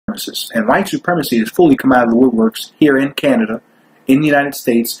And white supremacy has fully come out of the woodworks here in Canada, in the United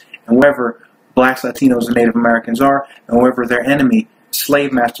States, and wherever blacks, Latinos, and Native Americans are, and wherever their enemy,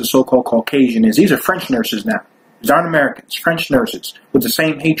 slave master, so-called Caucasian is. These are French nurses now. These aren't Americans. French nurses with the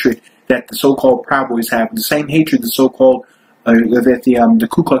same hatred that the so-called Proud Boys have, the same hatred the so-called that the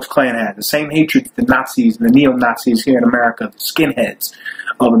Ku Klux Klan had, the same hatred that the Nazis, the neo-Nazis here in America, the skinheads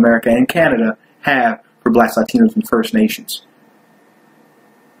of America and Canada have for blacks, Latinos, and First Nations.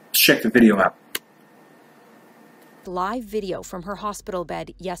 Let's check the video out. Live video from her hospital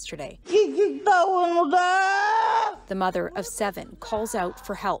bed yesterday. The mother of 7 calls out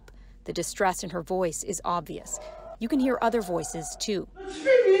for help. The distress in her voice is obvious. You can hear other voices too.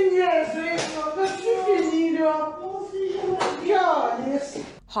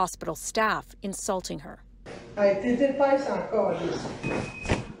 Hospital staff insulting her. I.S.U.P.K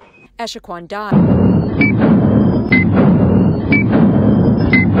died.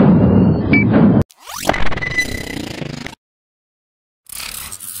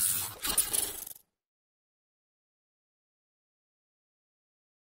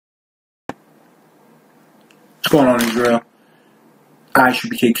 What's going on, Israel?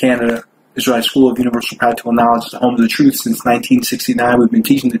 I.S.U.P.K Canada, Israelite School of Universal Practical Knowledge, is the home of the truth since 1969. We've been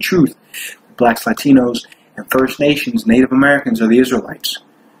teaching the truth. Blacks, Latinos, and First Nations, Native Americans are the Israelites.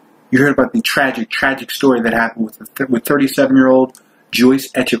 You heard about the tragic story that happened with 37-year-old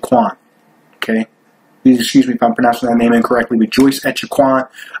Joyce Echaquan. Okay? Please excuse me if I'm pronouncing that name incorrectly, but Joyce Echaquan,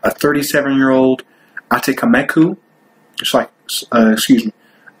 a 37-year-old Atikameku, just like, Atikamek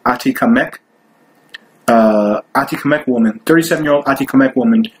woman, 37-year-old Atikamek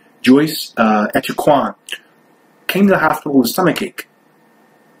woman, Joyce Echaquan, came to the hospital with a stomachache.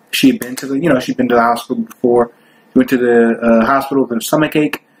 She had been to the, she'd been to the hospital before. She went to the hospital with a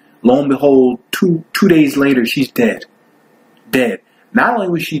stomachache. Lo and behold, two days later, she's dead. Dead. Not only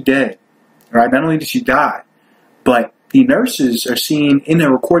was she dead, right? Not only did she die, but the nurses are seen in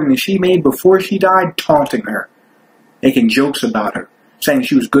the recording that she made before she died, taunting her, making jokes about her, saying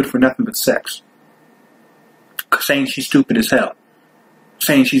she was good for nothing but sex, saying she's stupid as hell,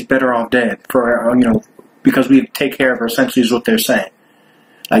 saying she's better off dead for because we take care of her. Essentially, is what they're saying.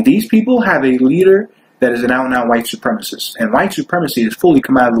 Like, these people have a leader that is an out-and-out white supremacist. And white supremacy has fully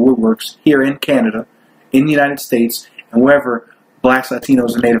come out of the woodworks here in Canada, in the United States, and wherever blacks,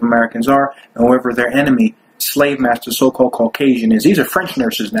 Latinos, and Native Americans are, and wherever their enemy, slave master, so-called Caucasian is. These are French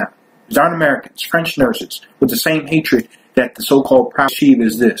nurses now. These aren't Americans. French nurses with the same hatred that the so-called Proud Boys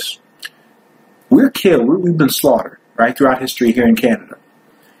is this. We're killed. We've been slaughtered, right, throughout history here in Canada.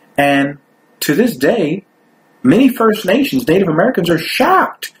 And to this day, many First Nations, Native Americans, are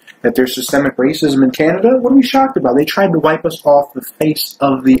shocked that there's systemic racism in Canada. What are we shocked about? They tried to wipe us off the face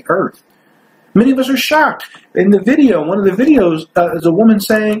of the earth. Many of us are shocked. In the video, one of the videos, is a woman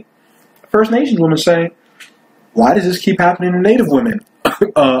saying, a First Nations woman saying, why does this keep happening to Native women?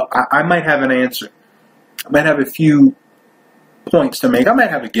 I might have an answer. I might have a few points to make. I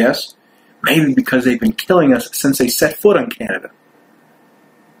might have a guess. Maybe because they've been killing us since they set foot on Canada.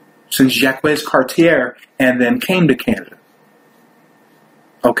 Since Jacques Cartier and then came to Canada.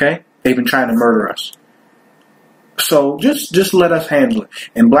 Okay? They've been trying to murder us. So just let us handle it.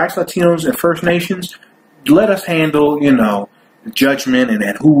 And blacks, Latinos, and First Nations, let us handle, judgment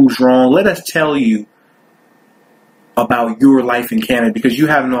and who's wrong. Let us tell you about your life in Canada, because you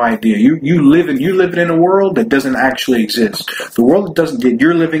have no idea. You live in a world that doesn't actually exist. The world that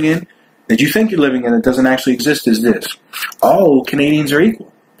you're living in, that you think you're living in, that doesn't actually exist, is this. All Canadians are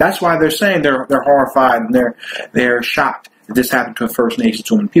equal. That's why they're saying they're horrified and they're shocked that this happened to a First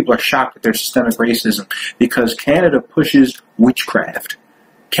Nations woman. People are shocked at their systemic racism because Canada pushes witchcraft.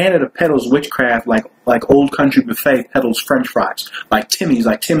 Canada peddles witchcraft like Old Country Buffet peddles French fries, like Timmy's,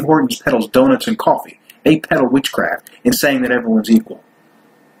 like Tim Hortons peddles donuts and coffee. They peddle witchcraft in saying that everyone's equal.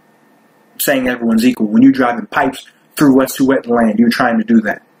 Saying everyone's equal. When you're driving pipes through wet land, you're trying to do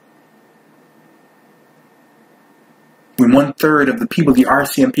that. When 1/3 of the people the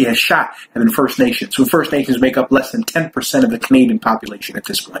RCMP has shot have been First Nations. So First Nations make up less than 10% of the Canadian population at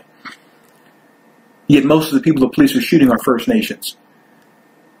this point. Yet most of the people the police are shooting are First Nations.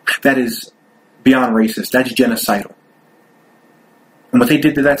 That is beyond racist. That's genocidal. And what they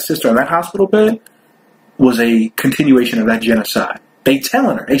did to that sister on that hospital bed was a continuation of that genocide. They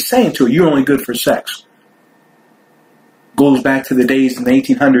saying to her, you're only good for sex. Goes back to the days in the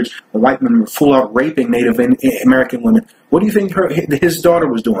 1800s when white men were full out raping Native American women. What do you think his daughter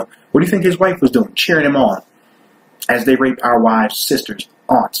was doing? What do you think his wife was doing? Cheering him on as they raped our wives, sisters,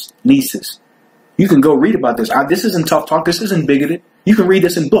 aunts, nieces. You can go read about this. This isn't tough talk. This isn't bigoted. You can read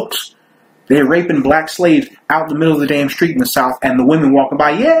this in books. They're raping black slaves out in the middle of the damn street in the South, and the women walking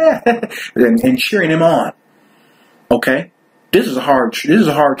by, yeah, and cheering them on. Okay? This is a hard truth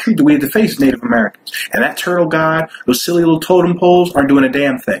that we have to face as Native Americans. And that turtle god, those silly little totem poles aren't doing a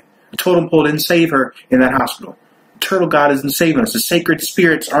damn thing. The totem pole didn't save her in that hospital. The turtle god isn't saving us. The sacred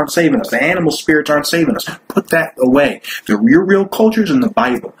spirits aren't saving us. The animal spirits aren't saving us. Put that away. The real culture's in the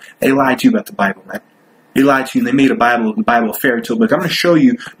Bible. They lied to you about the Bible, man. They lied to you and they made the Bible a fairy tale book. I'm going to show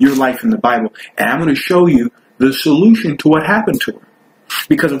you your life in the Bible, and I'm going to show you the solution to what happened to her.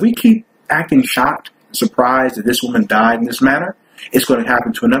 Because if we keep acting shocked, surprised that this woman died in this manner, it's going to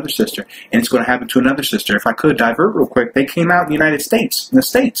happen to another sister, and it's going to happen to another sister. If I could divert real quick, they came out in the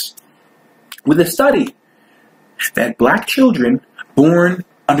States, with a study that black children born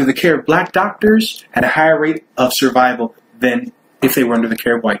under the care of black doctors had a higher rate of survival than if they were under the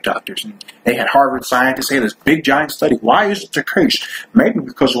care of white doctors. And they had Harvard scientists say this big giant study. Why is it the case? Maybe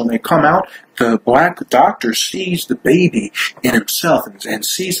because when they come out, the black doctor sees the baby in himself and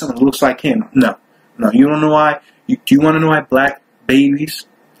sees someone who looks like him. No, you don't know why. Do you want to know why black babies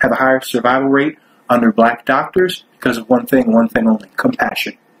have a higher survival rate under black doctors? Because of one thing only: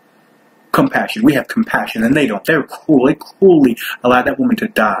 compassion. Compassion. We have compassion, and they don't. They're cruel. They cruelly allowed that woman to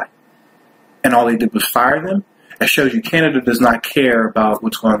die, and all they did was fire them. That shows you Canada does not care about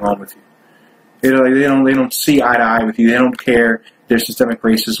what's going on with you. They don't see eye to eye with you. They don't care. There's systemic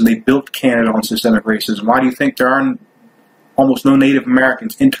racism. They built Canada on systemic racism. Why do you think there are almost no Native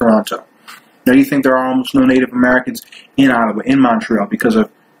Americans in Toronto? Now, do you think there are almost no Native Americans in Ottawa, in Montreal, because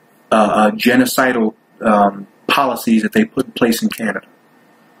of genocidal policies that they put in place in Canada?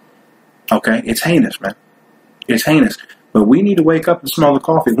 Okay? It's heinous, man. It's heinous. But we need to wake up and smell the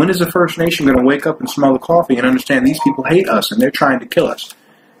coffee. When is the First Nation going to wake up and smell the coffee and understand these people hate us and they're trying to kill us?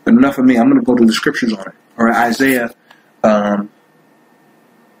 But enough of me. I'm going to go to the scriptures on it. All right, Isaiah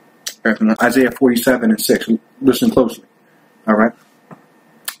 47:6. Listen closely. All right.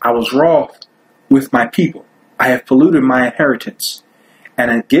 I was wroth with my people. I have polluted my inheritance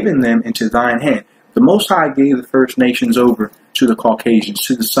and have given them into thine hand. The Most High gave the First Nations over to the Caucasians,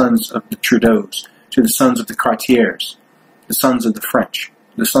 to the sons of the Trudeaus, to the sons of the Cartiers, the sons of the French,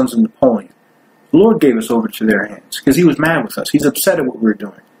 the sons of Napoleon. The Lord gave us over to their hands because he was mad with us. He's upset at what we're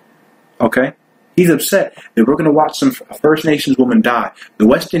doing. Okay? He's upset that we're going to watch some First Nations woman die. The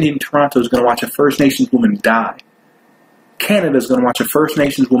West Indian Toronto is going to watch a First Nations woman die. Canada is going to watch a First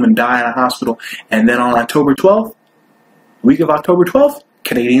Nations woman die in a hospital. And then on October 12th, week of October 12th,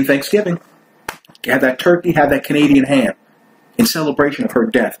 Canadian Thanksgiving. Have that turkey, have that Canadian ham in celebration of her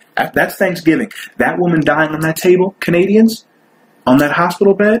death. That's Thanksgiving. That woman dying on that table, Canadians, on that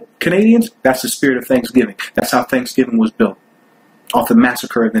hospital bed, Canadians, that's the spirit of Thanksgiving. That's how Thanksgiving was built, off the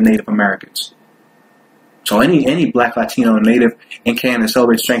massacre of the Native Americans. So any black, Latino, and Native in Canada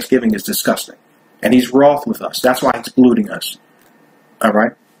celebrates Thanksgiving is disgusting. And he's wroth with us. That's why he's polluting us. All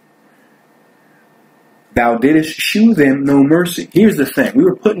right? Thou didst shew them no mercy. Here's the thing. We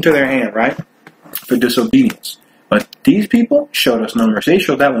were put into their hand, right, for disobedience. But these people showed us no mercy. They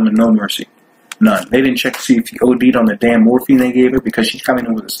showed that woman no mercy. None. They didn't check to see if she OD'd on the damn morphine they gave her because she's coming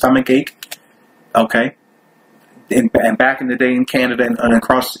in with a stomach ache. Okay? And back in the day in Canada and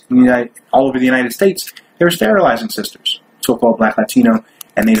across all over the United States, they were sterilizing sisters. So-called black, Latino,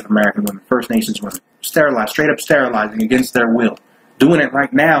 and Native American women, First Nations women. Sterilized, straight up sterilizing against their will. Doing it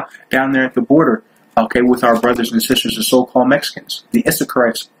right now down there at the border, okay, with our brothers and sisters, the so-called Mexicans. The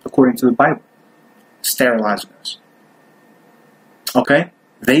I.S.U.P.K, according to the Bible. Sterilizing us. Okay?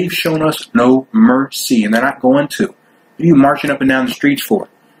 They've shown us no mercy, and they're not going to. What are you marching up and down the streets for?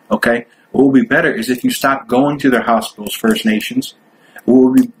 Okay? What would be better is if you stop going to their hospitals, First Nations.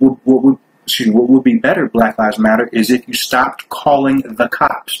 What would be better, Black Lives Matter, is if you stopped calling the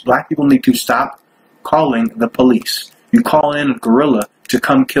cops. Black people need to stop calling the police. You call in a guerrilla to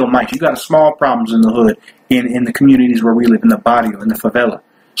come kill mice. You got small problems in the hood, in the communities where we live, in the barrio, in the favela.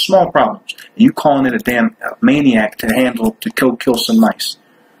 Small problems. You calling in a damn maniac to kill some mice.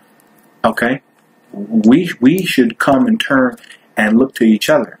 Okay? We should come and turn and look to each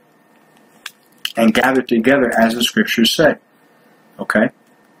other and gather together as the scriptures say. Okay?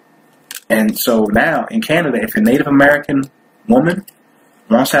 And so now in Canada, if a Native American woman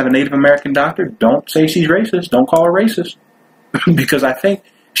wants to have a Native American doctor, don't say she's racist. Don't call her racist. Because I think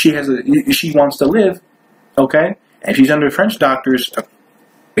she wants to live, okay? And she's under French doctors,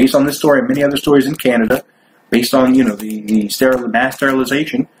 based on this story and many other stories in Canada, based on, the mass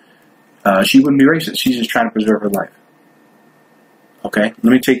sterilization, she wouldn't be racist. She's just trying to preserve her life. Okay? Let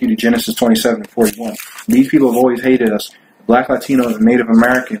me take you to Genesis 27:41. These people have always hated us. Black, Latino, and Native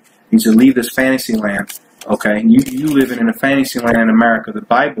American need to leave this fantasy land. Okay? You living in a fantasy land in America. The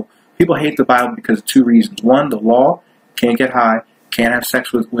Bible, People hate the Bible because of two reasons. One, the law, can't get high, can't have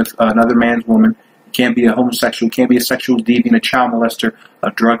sex with another man's woman, can't be a homosexual, can't be a sexual deviant, a child molester, a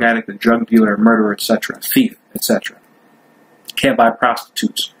drug addict, a drug dealer, a murderer, etc., thief, etc. Can't buy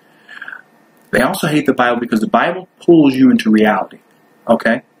prostitutes. They also hate the Bible because the Bible pulls you into reality,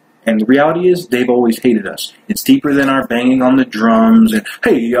 okay? And the reality is, they've always hated us. It's deeper than our banging on the drums and,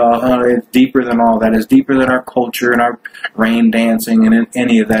 hey, y'all, it's deeper than all that. It's deeper than our culture and our rain dancing and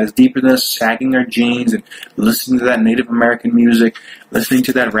any of that. It's deeper than us sagging our jeans and listening to that Native American music, listening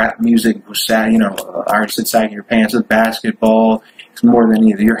to that rap music, I said sagging your pants, it's basketball. It's more than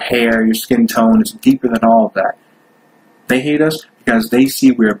either your hair, your skin tone. It's deeper than all of that. They hate us because they see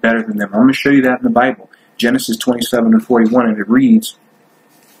we're better than them. I'm going to show you that in the Bible. Genesis 27:41, and it reads,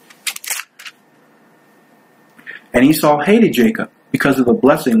 "And Esau hated Jacob because of the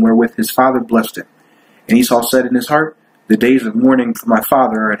blessing wherewith his father blessed him. And Esau said in his heart, the days of mourning for my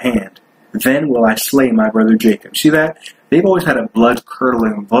father are at hand. Then will I slay my brother Jacob." See that? They've always had a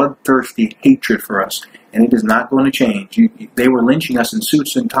blood-curdling, bloodthirsty hatred for us, and it is not going to change. They were lynching us in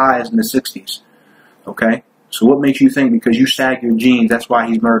suits and ties in the 60s. Okay? So what makes you think because you sag your jeans, that's why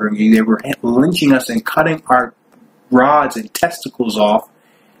he's murdering you? They were lynching us and cutting our rods and testicles off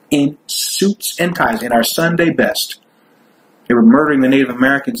in suits and ties, in our Sunday best. They were murdering the Native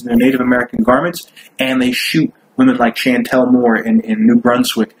Americans in their Native American garments, and they shoot women like Chantel Moore in New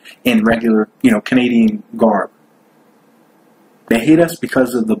Brunswick in regular, Canadian garb. They hate us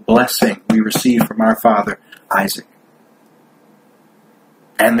because of the blessing we received from our father, Isaac.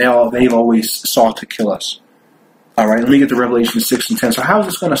 And they've always sought to kill us. All right, let me get to Revelation 6 and 10. So how is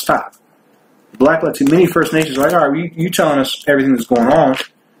this going to stop? Black Latino, many First Nations are like, all right, you telling us everything that's going on,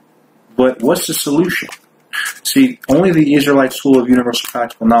 but what's the solution? See, only the Israelite School of Universal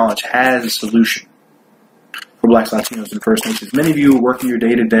Practical Knowledge has a solution for Blacks, Latinos, and First Nations. Many of you are working your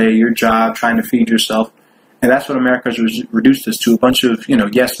day-to-day, your job, trying to feed yourself, and that's what America has reduced us to, a bunch of,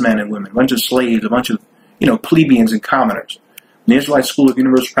 yes men and women, a bunch of slaves, a bunch of, plebeians and commoners. In the Israelite School of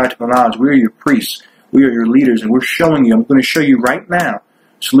Universal Practical Knowledge, we are your priests, we are your leaders, and we're showing you, I'm going to show you right now,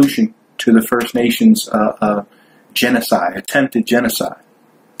 solution to the First Nations genocide, attempted genocide.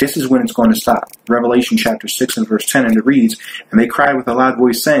 This is when it's going to stop. Revelation chapter 6 and verse 10, and it reads, "And they cried with a loud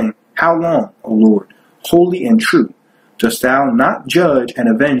voice, saying, How long, O Lord, holy and true, dost thou not judge and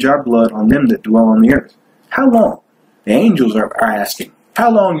avenge our blood on them that dwell on the earth?" How long? The angels are asking.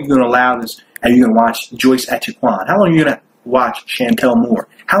 How long are you going to allow this? Are you going to watch Joyce Echiquan? How long are you going to watch Chantel Moore?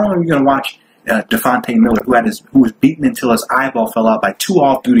 How long are you going to watch Devontae Miller, who was beaten until his eyeball fell out by 2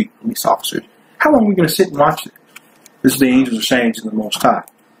 off-duty police officers? How long are we going to sit and watch it? This is the angels are saying to the Most High.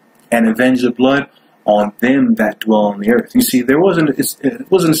 "And avenge the blood on them that dwell on the earth." You see, it wasn't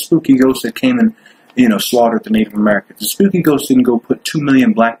a spooky ghost that came and, slaughtered the Native Americans. The spooky ghost didn't go put 2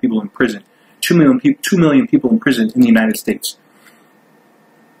 million black people in prison. 2 million people in prison in the United States.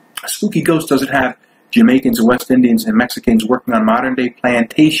 A spooky ghost doesn't have Jamaicans and West Indians and Mexicans working on modern-day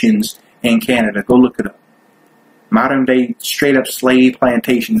plantations in Canada. Go look it up. Modern-day straight-up slave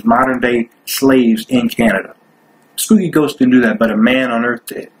plantations, modern-day slaves in Canada. Spooky ghost didn't do that, but a man on earth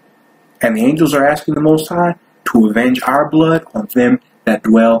did. And the angels are asking the Most High to avenge our blood on them that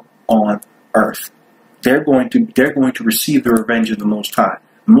dwell on earth. They're going to receive the revenge of the Most High.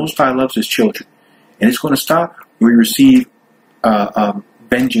 The Most High loves His children, and it's going to stop when we receive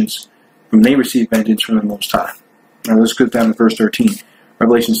vengeance. When they receive vengeance from the Most High. Now let's go down to verse 13.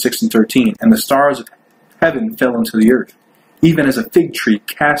 Revelation 6 and 13. "And the stars of heaven fell into the earth, even as a fig tree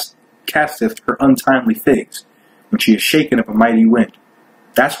casteth her untimely figs, when she is shaken of a mighty wind."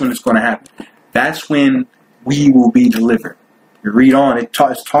 That's when it's going to happen. That's when we will be delivered. You read on,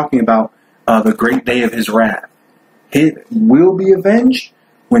 it's talking about the great day of His wrath. It will be avenged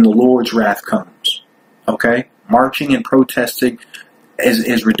when the Lord's wrath comes. Okay? Marching and protesting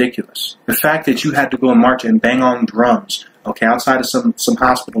is ridiculous. The fact that you had to go and march and bang on drums, okay, outside of some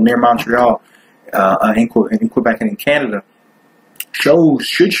hospital near Montreal, in Quebec and in Canada,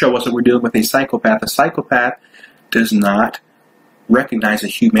 should show us that we're dealing with a psychopath. A psychopath does not recognize the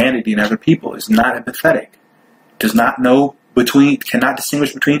humanity in other people, is not empathetic, does not cannot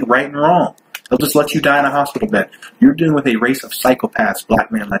distinguish between right and wrong. They'll just let you die in a hospital bed. You're dealing with a race of psychopaths,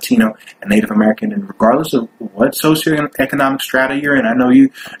 black man, Latino, and Native American, and regardless of what socioeconomic strata you're in, I know you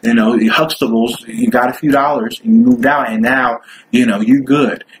Huxtables, you got a few dollars, and you moved out, and now, you're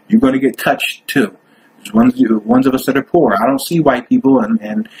good. You're going to get touched, too. There's ones of us that are poor. I don't see white people,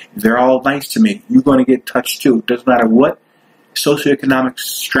 and they're all nice to me. You're going to get touched, too. It doesn't matter what socioeconomic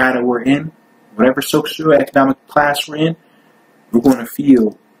strata we're in, whatever socioeconomic class we're in, we're going to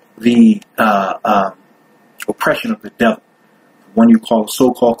feel the oppression of the devil. one you call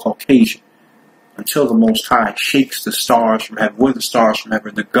so-called Caucasian, until the Most High shakes the stars from heaven. What are the stars from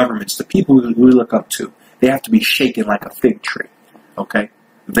heaven? The governments, the people who we look up to. They have to be shaken like a fig tree. Okay?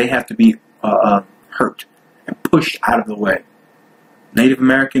 They have to be hurt and pushed out of the way. Native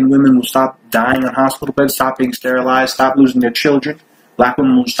American women will stop dying on hospital beds, stop being sterilized, stop losing their children. Black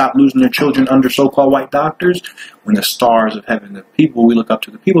women will stop losing their children under so-called white doctors when the stars of heaven, the people we look up to,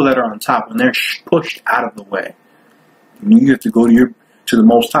 the people that are on top, when they're pushed out of the way. And you have to go to the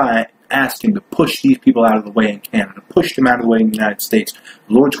Most High, ask Him to push these people out of the way in Canada, push them out of the way in the United States.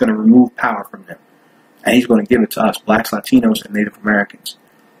 The Lord's going to remove power from them. And He's going to give it to us, blacks, Latinos, and Native Americans.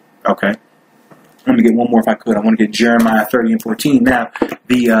 Okay? I'm going to get one more if I could. I want to get Jeremiah 30 and 14. Now,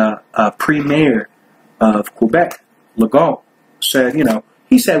 the premier of Quebec, Legault, said,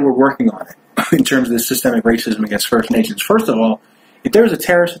 he said we're working on it in terms of the systemic racism against First Nations. First of all, if there's a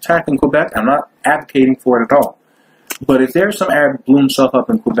terrorist attack in Quebec, I'm not advocating for it at all. But if there's some Arab blew himself up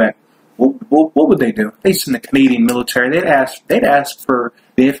in Quebec, what would they do? They'd send the Canadian military. They'd ask for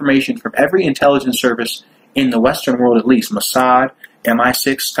the information from every intelligence service in the Western world, at least. Mossad,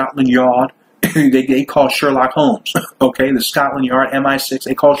 MI6, Scotland Yard. they call Sherlock Holmes. Okay, the Scotland Yard, MI6.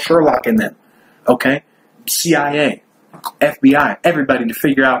 They call Sherlock in them. Okay, CIA. FBI, everybody, to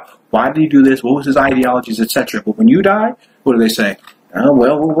figure out why did he do this, what was his ideologies, etc. But when you die, what do they say? Oh,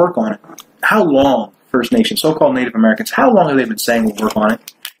 well, we'll work on it. How long, First Nations, so-called Native Americans, how long have they been saying we'll work on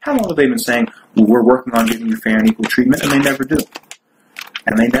it? How long have they been saying, well, we're working on giving you fair and equal treatment? And they never do.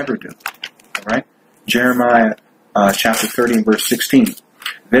 And they never do. All right? Jeremiah chapter 30 and verse 16.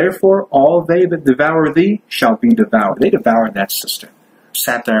 Therefore, all they that devour thee shall be devoured. They devoured that sister.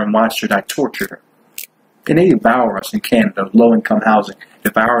 Sat there and watched her die, tortured her. And they devour us in Canada, low-income housing,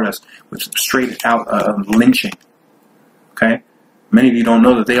 devoured us with straight-out lynching. Okay? Many of you don't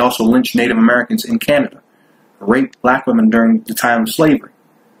know that they also lynched Native Americans in Canada, raped black women during the time of slavery.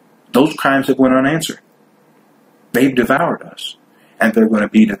 Those crimes have went unanswered. They've devoured us, and they're going to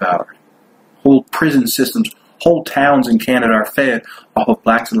be devoured. Whole prison systems, whole towns in Canada are fed off of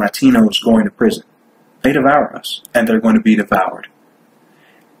blacks and Latinos going to prison. They devour us, and they're going to be devoured.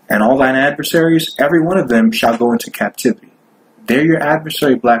 And all thine adversaries, every one of them shall go into captivity. They're your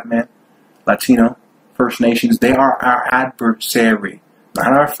adversary, black man, Latino, First Nations. They are our adversary,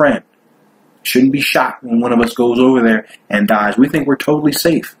 not our friend. Shouldn't be shocked when one of us goes over there and dies. We think we're totally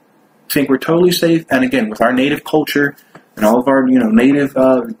safe. And again, with our native culture and all of our native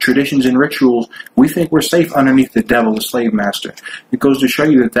traditions and rituals, we think we're safe underneath the devil, the slave master. It goes to show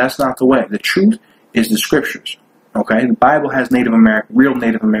you that that's not the way. The truth is the scriptures. Okay, the Bible has real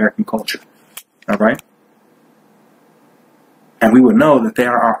Native American culture. All right, and we would know that they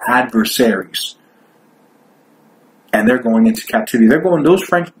are our adversaries, and they're going into captivity. Those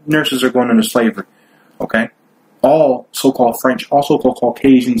French nurses are going into slavery. Okay, all so-called French, all so-called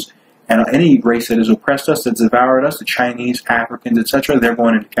Caucasians, and any race that has oppressed us, that's devoured us, the Chinese, Africans, etc., they're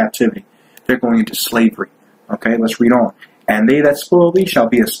going into captivity. They're going into slavery. Okay, let's read on. And they that spoil thee shall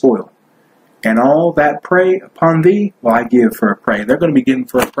be a spoil. And all that prey upon thee will I give for a prey. They're going to be given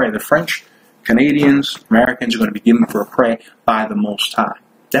for a prey. The French, Canadians, Americans are going to be given for a prey by the Most High.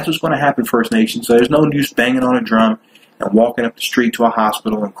 That's what's going to happen, First Nations. So there's no use banging on a drum and walking up the street to a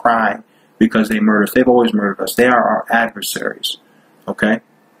hospital and crying because they murdered us. They've always murdered us. They are our adversaries. Okay?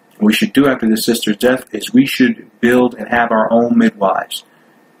 What we should do after this sister's death is we should build and have our own midwives,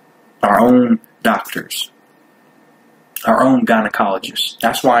 our own doctors, our own gynecologists.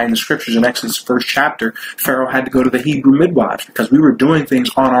 That's why in the scriptures in Exodus, first chapter, Pharaoh had to go to the Hebrew midwives because we were doing things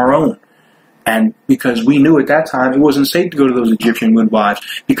on our own. And because we knew at that time it wasn't safe to go to those Egyptian midwives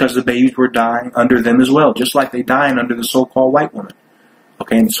because the babies were dying under them as well, just like they dying under the so-called white woman.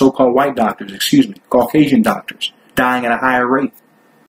 Okay, and the so-called white doctors, Caucasian doctors, dying at a higher rate.